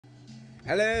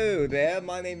Hello there,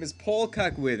 my name is Paul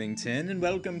Cuckwithington, and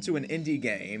welcome to an indie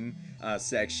game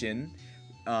section.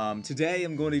 Today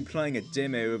I'm going to be playing a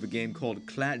demo of a game called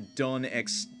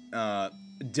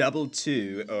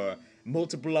CLADUNX2, or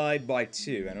multiplied by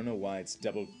 2. I don't know why it's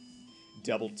double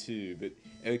 2, but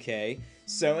okay.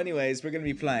 So anyways, we're going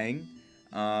to be playing.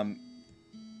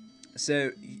 So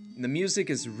the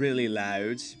music is really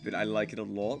loud, but I like it a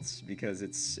lot because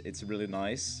it's really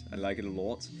nice. I like it a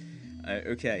lot.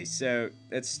 Okay, so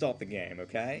let's start the game,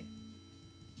 okay?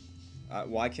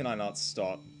 Why can I not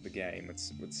start the game?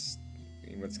 What's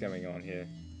going on here?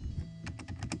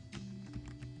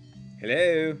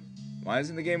 Hello? Why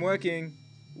isn't the game working?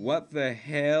 What the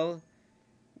hell?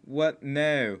 What?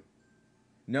 No.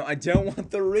 No, I don't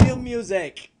want the real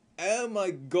music! Oh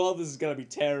my god, this is gonna be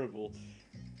terrible.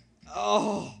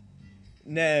 Oh!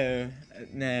 No.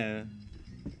 No.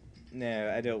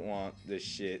 No, I don't want this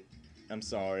shit. I'm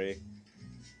sorry.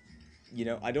 You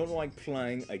know, I don't like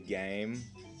playing a game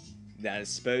that is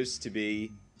supposed to be...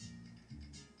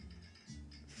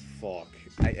 Fuck.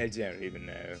 I don't even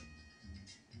know.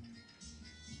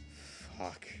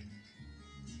 Fuck.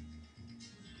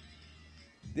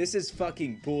 This is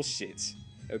fucking bullshit,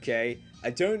 okay? I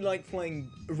don't like playing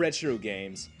retro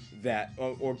games that...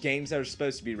 Or games that are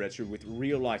supposed to be retro with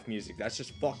real-life music. That's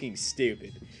just fucking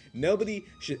stupid. Nobody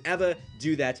should ever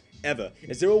do that, ever.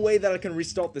 Is there a way that I can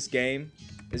restart this game?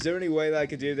 Is there any way that I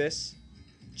could do this?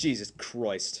 Jesus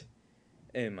Christ.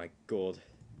 Oh my god.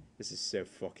 This is so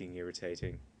fucking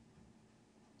irritating.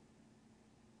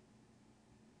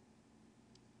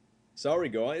 Sorry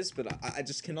guys, but I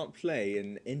just cannot play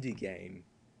an indie game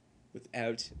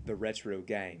without the retro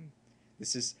game.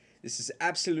 This is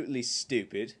absolutely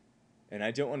stupid, and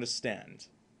I don't understand.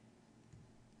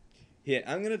 Here,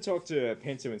 I'm gonna talk to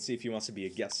Pinto and see if he wants to be a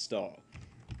guest star.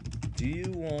 Do you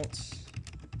want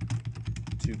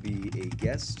to be a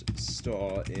guest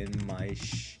star in my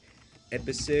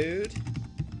episode,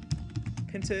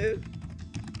 Pinto?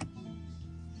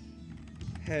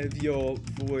 Have your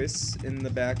voice in the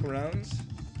background,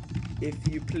 if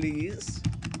you please.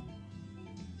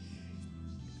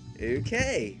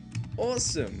 Okay,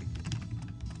 awesome.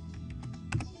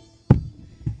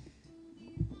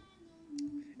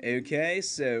 Okay,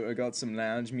 so I got some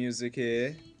lounge music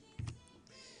here.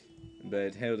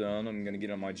 But hold on, I'm gonna get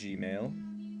on my Gmail.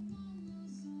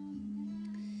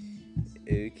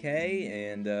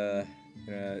 Okay, and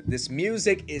this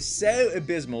music is so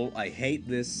abysmal. I hate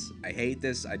this. I hate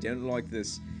this. I don't like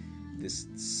this. This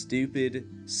stupid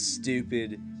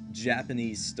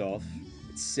Japanese stuff.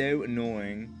 It's so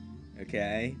annoying.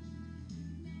 Okay.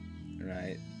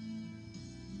 Alright.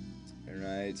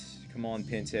 Alright. Come on,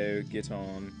 Pinto. Get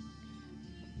on.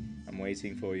 I'm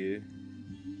waiting for you.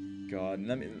 God,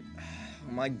 let me...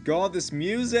 Oh my god, this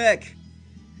music!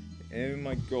 Oh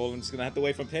my god, I'm just gonna have to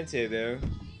wait for Pinto, though.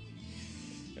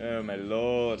 Oh my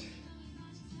lord.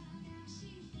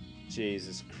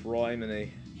 Jesus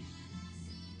criminy.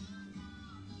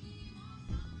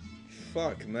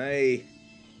 Fuck me.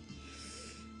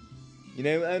 You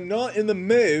know, I'm not in the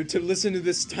mood to listen to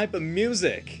this type of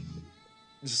music.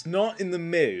 Just not in the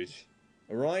mood.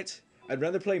 Alright? I'd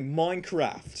rather play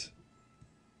Minecraft.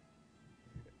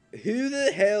 Who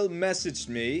the hell messaged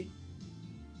me?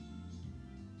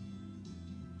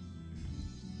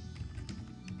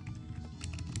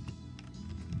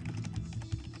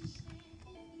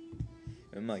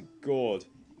 Oh my god.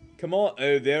 Come on.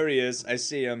 Oh, there he is. I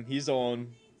see him. He's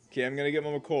on. Okay, I'm gonna give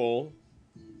him a call.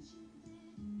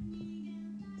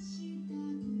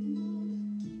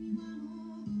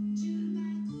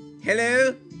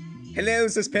 Hello? Hello,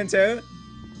 is this Pinto?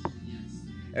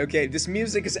 Okay, this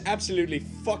music is absolutely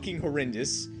fucking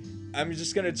horrendous. I'm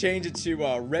just gonna change it to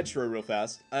retro real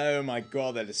fast. Oh my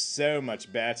god, that is so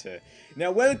much better. Now,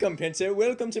 welcome, Pinto.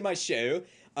 Welcome to my show.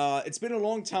 It's been a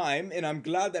long time, and I'm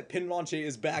glad that Pinlanche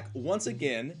is back once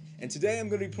again. And today I'm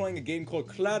going to be playing a game called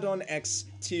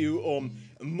CLADUNX2,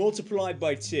 multiplied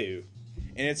by 2.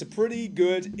 And it's a pretty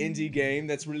good indie game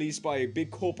that's released by a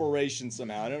big corporation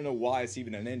somehow. I don't know why it's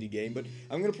even an indie game, but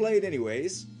I'm going to play it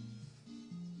anyways.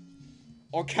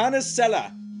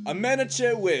 Arcanacella, a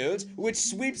miniature world which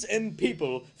sweeps in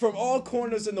people from all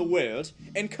corners in the world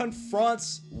and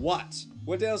confronts what?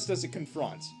 What else does it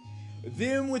confront?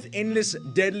 Them with endless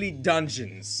deadly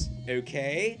dungeons.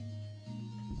 Okay?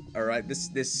 Alright, this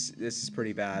is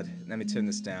pretty bad. Let me turn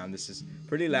this down. This is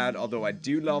pretty loud, although I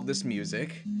do love this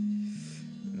music.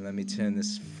 Let me turn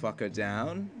this fucker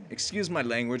down. Excuse my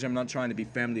language, I'm not trying to be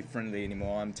family friendly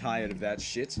anymore. I'm tired of that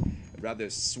shit. I'd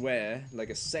rather swear like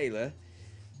a sailor.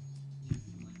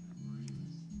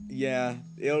 Yeah,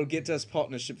 it'll get us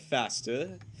partnership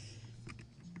faster.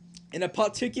 In a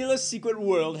particular secret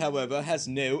world, however, has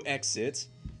no exit.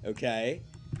 Okay.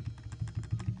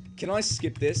 Can I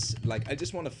skip this? Like, I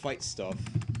just want to fight stuff.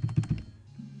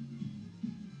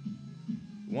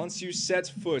 Once you set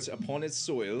foot upon its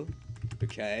soil.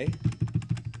 Okay.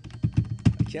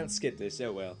 I can't skip this,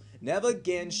 oh well. Never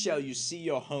again shall you see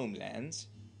your homeland.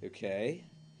 Okay.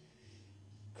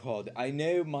 God, I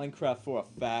know Minecraft for a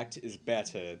fact is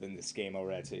better than this game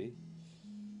already.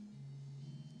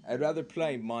 I'd rather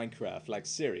play Minecraft, like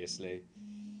seriously.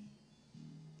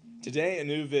 Today a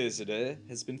new visitor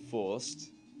has been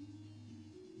forced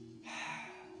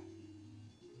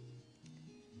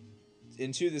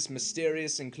into this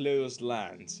mysterious enclosed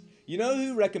land. You know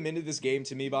who recommended this game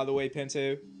to me, by the way,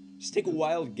 Pinto? Just take a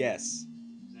wild guess.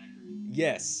 Zachary.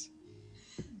 Yes.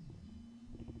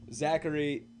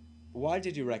 Zachary, why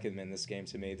did you recommend this game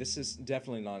to me? This is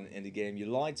definitely not an indie game. You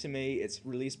lied to me. It's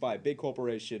released by a big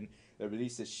corporation that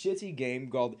released a shitty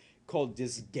game called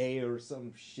Disgay or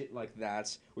some shit like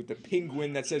that with the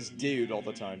penguin that says dude all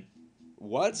the time.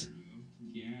 What?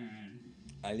 Yeah.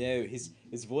 I know, his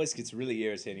voice gets really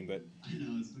irritating, but... I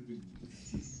know, it's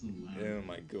so loud. Oh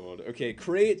my god. Okay,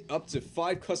 create up to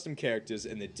 5 custom characters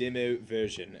in the demo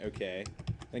version. Okay.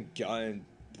 Thank God I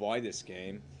buy this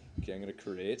game. Okay, I'm gonna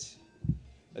create.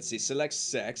 Let's see, select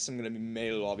sex. I'm gonna be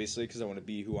male, obviously, because I want to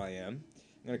be who I am.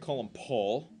 I'm gonna call him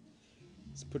Paul.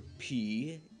 Let's put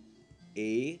P-A-U-L.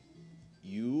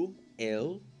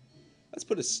 Let's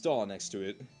put a star next to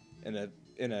it. In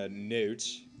a note.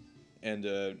 And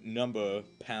a number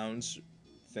pounds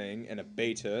thing. And a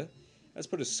beta. Let's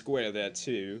put a square there,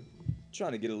 too.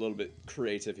 Trying to get a little bit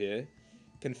creative here.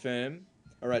 Confirm.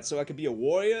 Alright, so I could be a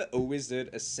warrior, a wizard,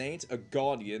 a saint, a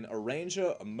guardian, a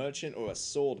ranger, a merchant, or a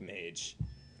sword mage.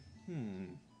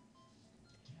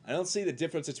 I don't see the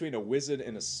difference between a wizard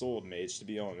and a sword mage, to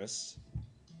be honest.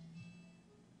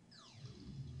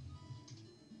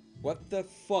 What the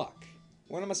fuck?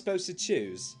 What am I supposed to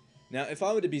choose? Now, if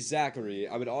I were to be Zachary,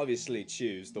 I would obviously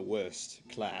choose the worst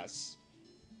class.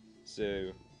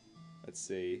 So, let's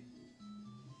see.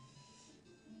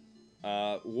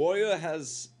 Warrior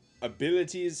has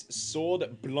abilities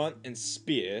sword, blunt, and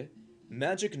spear.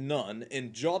 Magic none.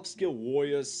 And job skill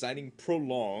warrior sighting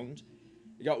prolonged.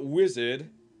 You got wizard.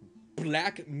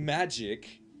 Black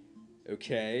magic.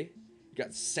 Okay. You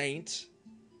got saint.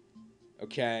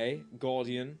 Okay.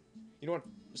 Guardian. You know what?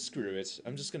 Screw it.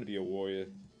 I'm just gonna be a warrior.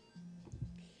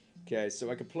 Okay, so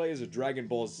I could play as a Dragon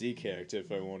Ball Z character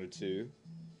if I wanted to.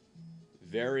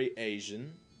 Very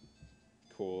Asian.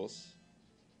 Of course.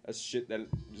 That's shit that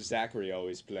Zachary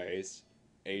always plays.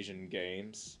 Asian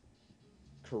games.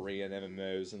 Korean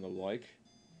MMOs and the like.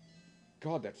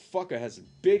 God, that fucker has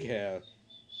big hair.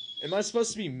 Am I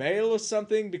supposed to be male or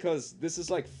something? Because this is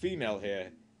like female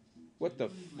hair. What the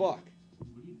fuck? What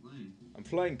are you playing? I'm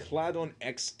playing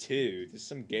CLADUNX2. This is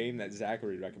some game that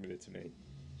Zachary recommended to me.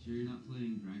 Sure you're not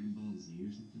playing Dragon Ball Z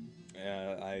or something?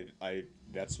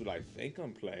 That's what I think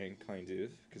I'm playing, kind of,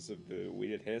 because of the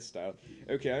weird hairstyle.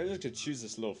 Okay, I'm just gonna choose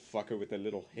this little fucker with a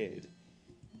little head.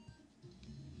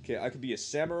 Okay, I could be a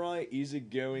samurai,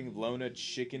 easygoing, loner,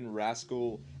 chicken,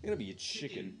 rascal. I'm gonna be a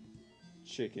chicken.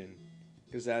 Chicken.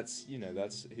 Because that's, you know,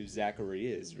 that's who Zachary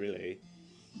is, really.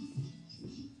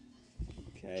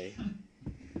 Okay.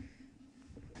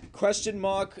 Question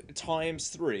mark times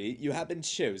 3. You have been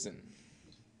chosen.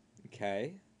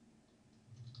 Okay.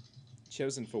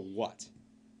 Chosen for what?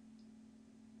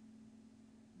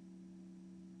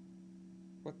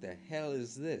 What the hell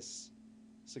is this?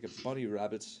 It's like a bunny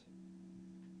rabbit.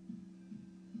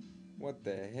 What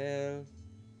the hell?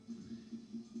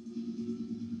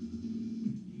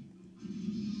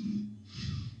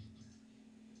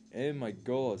 Oh my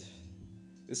god.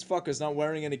 This fucker's not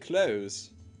wearing any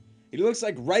clothes. He looks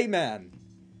like Rayman.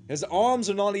 His arms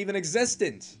are not even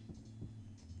existent.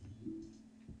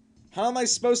 How am I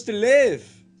supposed to live?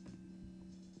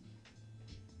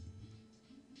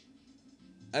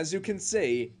 As you can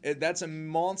see, that's a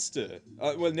monster.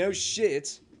 Well, no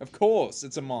shit. Of course,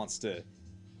 it's a monster.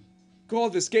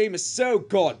 God, this game is so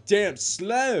goddamn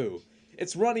slow.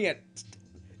 It's running at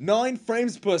 9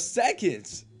 frames per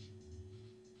second.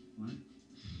 What?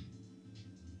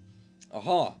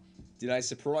 Aha. Did I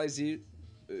surprise you?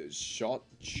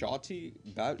 Shotty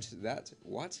about that?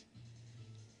 What?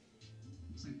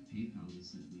 Looks like PayPal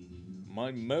just sent me an email.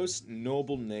 My most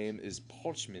noble name is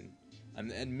Parchman. I'm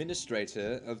the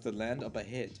administrator of the land up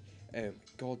ahead. Oh,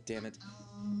 god damn it.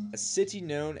 A city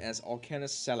known as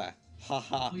Arcanicella.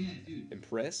 Haha. Oh yeah, dude.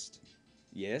 Impressed?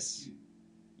 Yes? Dude.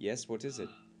 Yes, what is it?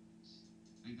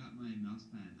 I got my mouse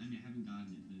pad. I mean, I haven't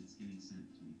gotten it, but it's getting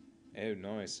sent to me. Oh,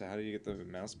 nice. So how do you get the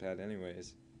mouse pad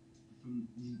anyways?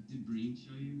 Did Breen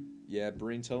show you? Yeah,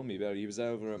 Breen told me about it. He was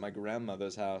over at my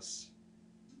grandmother's house.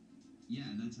 Yeah,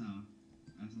 that's how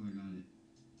I got it.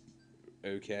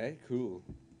 Okay, cool.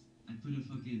 I put a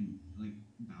fucking like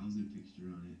Bowser picture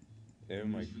on it. Oh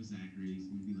my. For Zachary, he's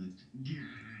gonna be like,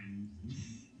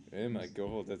 Oh my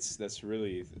god, that's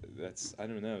really I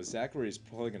don't know. Zachary's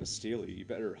probably gonna steal it. You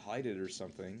better hide it or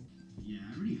something. Yeah,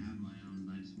 I already have my own,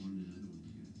 but I just wanted another one,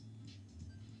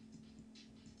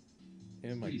 you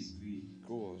guys. Oh my Sweet.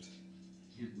 god.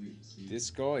 Can't wait to see This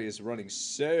guy is running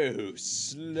so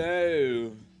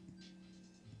slow.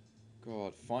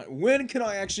 God, fine. When can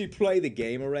I actually play the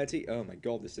game already? Oh my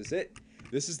god, this is it.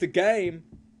 This is the game.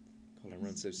 God, I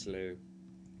run so slow.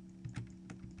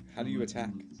 How do you attack?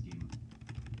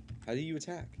 How do you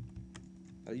attack?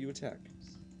 How do you attack?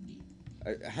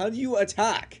 How do you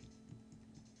attack?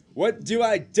 What do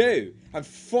I do? I'm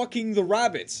fucking the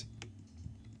rabbit.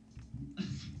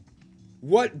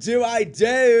 What do I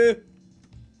do?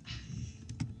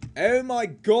 Oh my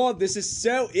god, this is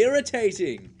so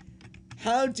irritating.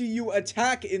 How do you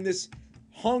attack in this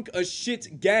hunk of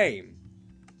shit game?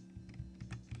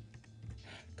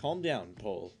 Calm down,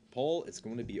 Paul. Paul, it's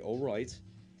going to be alright.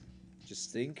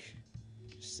 Just think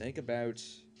about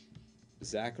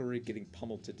Zachary getting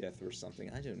pummeled to death or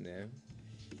something. I don't know.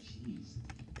 Jeez.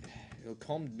 He'll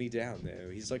calm me down, though.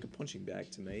 He's like a punching bag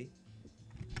to me.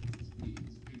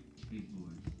 Big boy.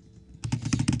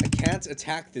 I can't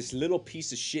attack this little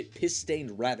piece of shit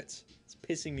piss-stained rabbit. It's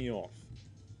pissing me off.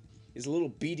 His little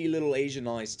beady little Asian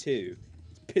eyes, too.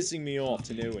 It's pissing me off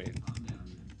to no end.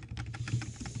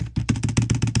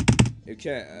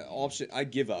 Okay, option. I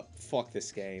give up. Fuck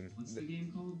this game. What's the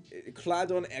game called?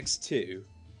 CLADUNX2.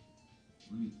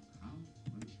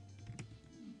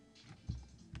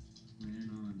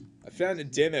 I found a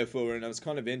demo for it and I was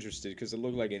kind of interested because it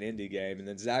looked like an indie game, and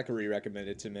then Zachary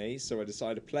recommended it to me, so I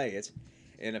decided to play it.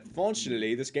 And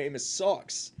unfortunately, this game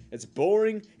sucks. It's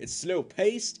boring, it's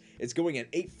slow-paced, it's going at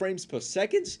 8 frames per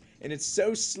second, and it's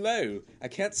so slow. I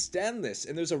can't stand this.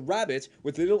 And there's a rabbit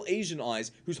with little Asian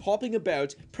eyes who's hopping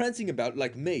about, prancing about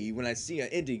like me when I see an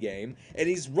indie game, and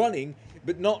he's running,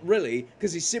 but not really,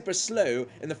 because he's super slow,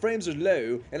 and the frames are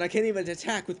low, and I can't even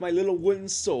attack with my little wooden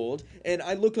sword, and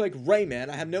I look like Rayman,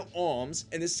 I have no arms,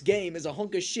 and this game is a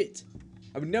hunk of shit.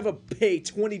 I would never pay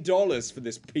 $20 for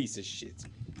this piece of shit.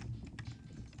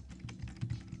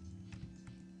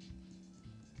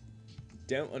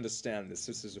 Don't understand this.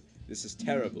 This is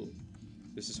terrible.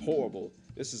 This is horrible.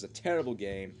 This is a terrible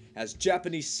game. Has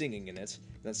Japanese singing in it.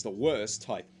 That's the worst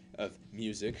type of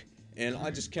music, and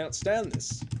I just can't stand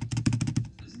this.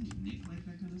 Doesn't Nick like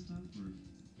that kind of stuff, or?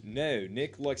 No,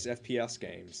 Nick likes FPS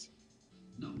games.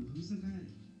 No, who's the guy?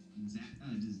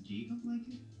 Does Jacob like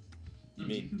it? No, You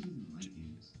mean Jacob doesn't like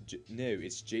games. no?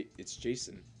 It's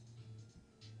Jason.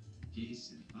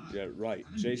 Jason. Yeah, right,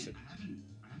 Jason. I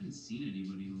haven't seen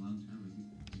anybody in a long time.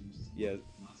 Yeah.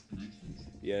 Lost connections.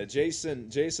 Yeah,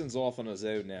 Jason's off on his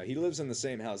own now. He lives in the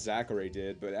same house Zachary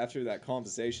did, but after that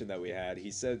conversation that we had,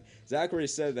 Zachary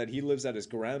said that he lives at his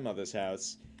grandmother's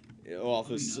house. Off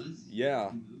He does?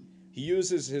 yeah. He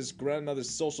uses his grandmother's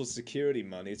social security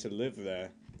money to live there.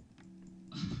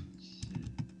 Shit.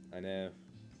 I know.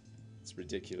 It's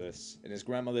ridiculous. And his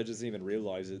grandmother doesn't even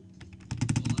realize it.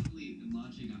 Well, luckily,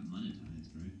 Pinlanche got monetized,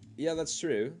 right? Yeah, that's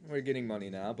true. We're getting money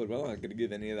now, but well, I'm not gonna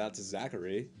give any of that to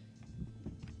Zachary.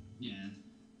 Yeah.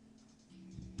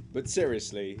 But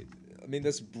seriously, I mean,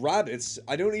 this rabbit,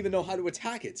 I don't even know how to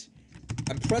attack it.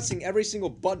 I'm pressing every single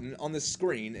button on the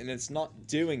screen and it's not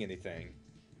doing anything.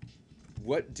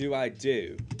 What do I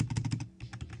do?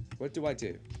 What do I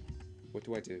do? What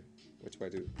do I do? What do I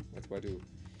do? What do I do?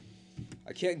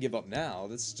 I can't give up now.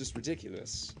 That's just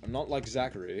ridiculous. I'm not like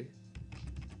Zachary.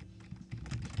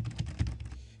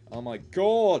 Oh my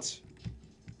god!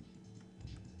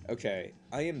 Okay,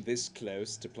 I am this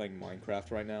close to playing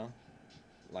Minecraft right now.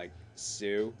 Like,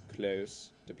 so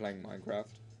close to playing Minecraft.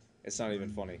 It's not even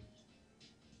funny.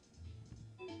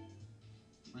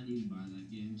 I need to buy that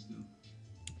game still.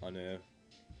 I know.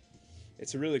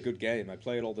 It's a really good game. I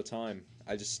play it all the time.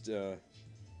 I just,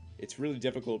 it's really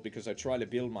difficult because I try to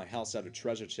build my house out of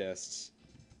treasure chests.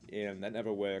 And that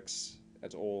never works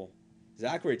at all.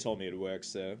 Zachary told me it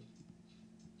works, though.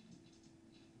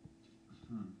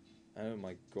 Huh. Oh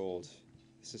my god.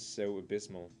 This is so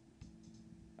abysmal.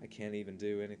 I can't even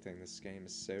do anything. This game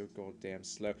is so goddamn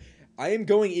slow. I am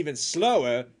going even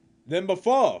slower than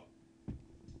before.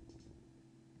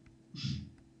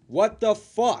 What the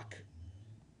fuck?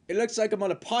 It looks like I'm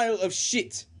on a pile of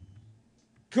shit.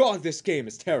 God, this game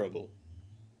is terrible.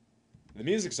 The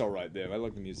music's alright though. I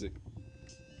like the music.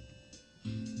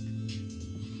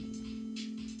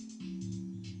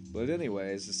 But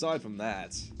anyways, aside from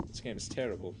that, this game is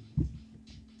terrible.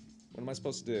 What am I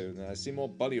supposed to do? I see more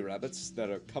bunny rabbits that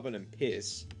are covered in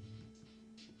piss.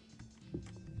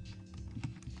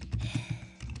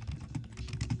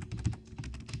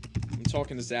 I'm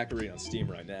talking to Zachary on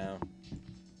Steam right now.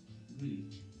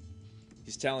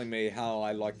 He's telling me how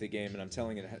I like the game, and I'm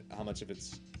telling him how much of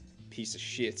it's a piece of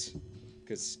shit.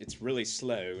 Because it's really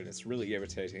slow, and it's really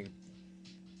irritating.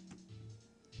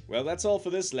 Well, that's all for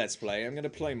this Let's Play. I'm gonna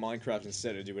play Minecraft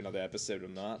instead of do another episode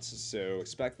on that, so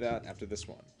expect that after this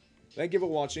one. Thank you for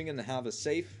watching, and have a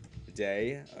safe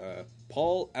day.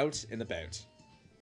 Paul out and about.